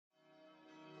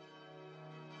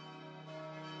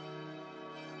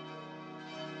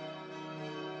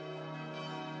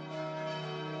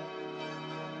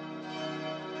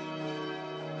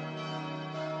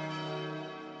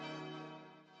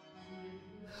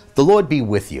The Lord be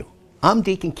with you. I'm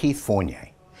Deacon Keith Fournier,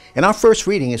 and our first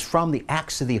reading is from the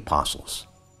Acts of the Apostles.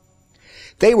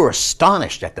 They were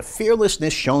astonished at the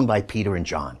fearlessness shown by Peter and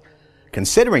John,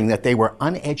 considering that they were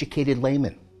uneducated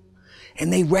laymen,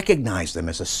 and they recognized them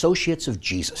as associates of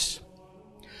Jesus.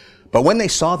 But when they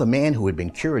saw the man who had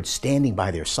been cured standing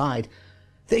by their side,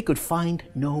 they could find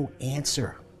no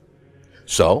answer.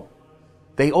 So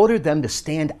they ordered them to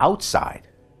stand outside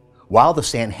while the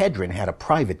Sanhedrin had a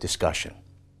private discussion.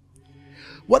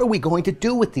 "What are we going to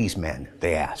do with these men?"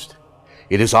 they asked.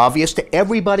 "It is obvious to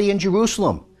everybody in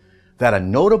Jerusalem that a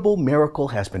notable miracle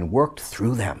has been worked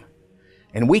through them,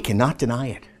 and we cannot deny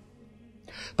it.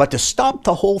 But to stop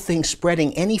the whole thing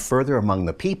spreading any further among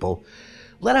the people,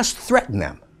 let us threaten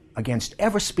them against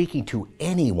ever speaking to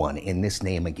anyone in this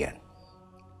name again."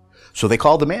 So they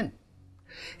called them in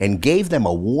and gave them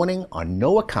a warning on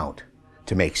no account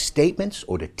to make statements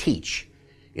or to teach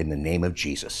in the name of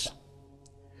Jesus.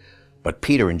 But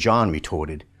Peter and John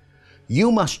retorted,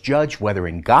 "You must judge whether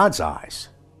in God's eyes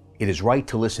it is right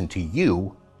to listen to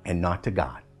you and not to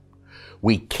God.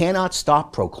 We cannot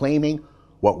stop proclaiming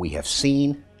what we have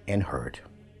seen and heard."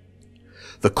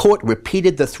 The court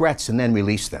repeated the threats and then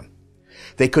released them.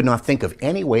 They could not think of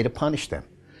any way to punish them,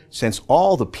 since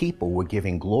all the people were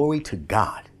giving glory to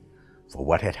God for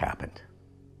what had happened.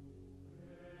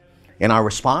 And our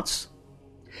response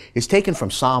is taken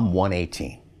from Psalm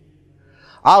 118.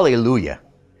 Alleluia!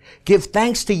 Give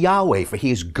thanks to Yahweh, for he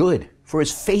is good, for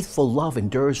his faithful love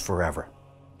endures forever.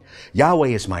 Yahweh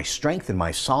is my strength and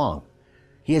my song.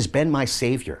 He has been my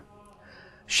Savior.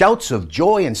 Shouts of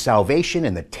joy and salvation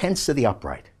in the tents of the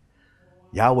upright.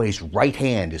 Yahweh's right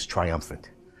hand is triumphant.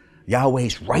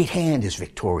 Yahweh's right hand is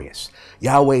victorious.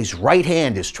 Yahweh's right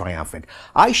hand is triumphant.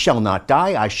 I shall not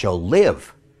die, I shall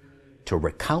live to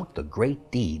recount the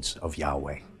great deeds of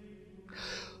Yahweh.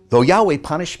 Though Yahweh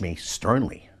punished me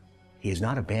sternly, he has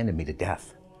not abandoned me to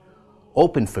death.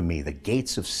 Open for me the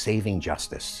gates of saving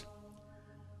justice.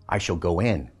 I shall go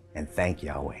in and thank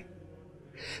Yahweh.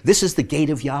 This is the gate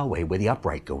of Yahweh where the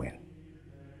upright go in.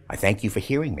 I thank you for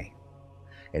hearing me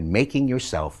and making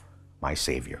yourself my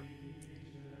Savior.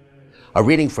 A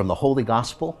reading from the Holy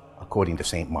Gospel according to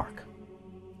St. Mark.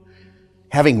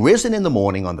 Having risen in the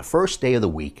morning on the first day of the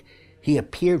week, he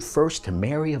appeared first to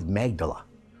Mary of Magdala,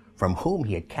 from whom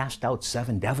he had cast out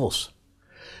 7 devils.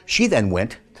 She then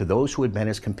went to those who had been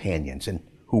his companions and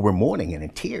who were mourning and in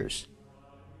tears,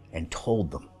 and told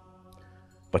them.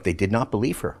 But they did not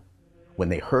believe her when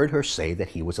they heard her say that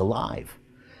he was alive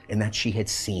and that she had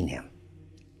seen him.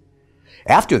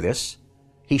 After this,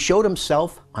 he showed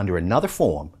himself under another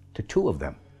form to 2 of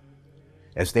them,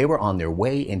 as they were on their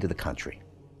way into the country.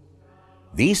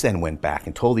 These then went back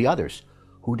and told the others,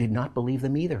 who did not believe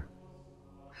them either.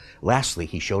 Lastly,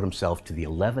 he showed himself to the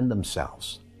 11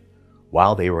 themselves,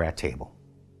 while they were at table.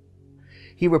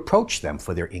 He reproached them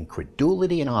for their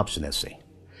incredulity and obstinacy,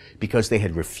 because they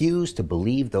had refused to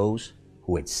believe those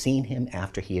who had seen him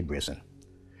after he had risen.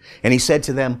 And he said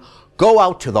to them, "Go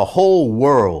out to the whole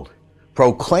world,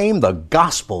 proclaim the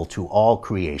gospel to all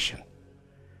creation."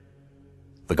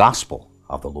 The gospel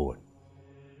of the Lord.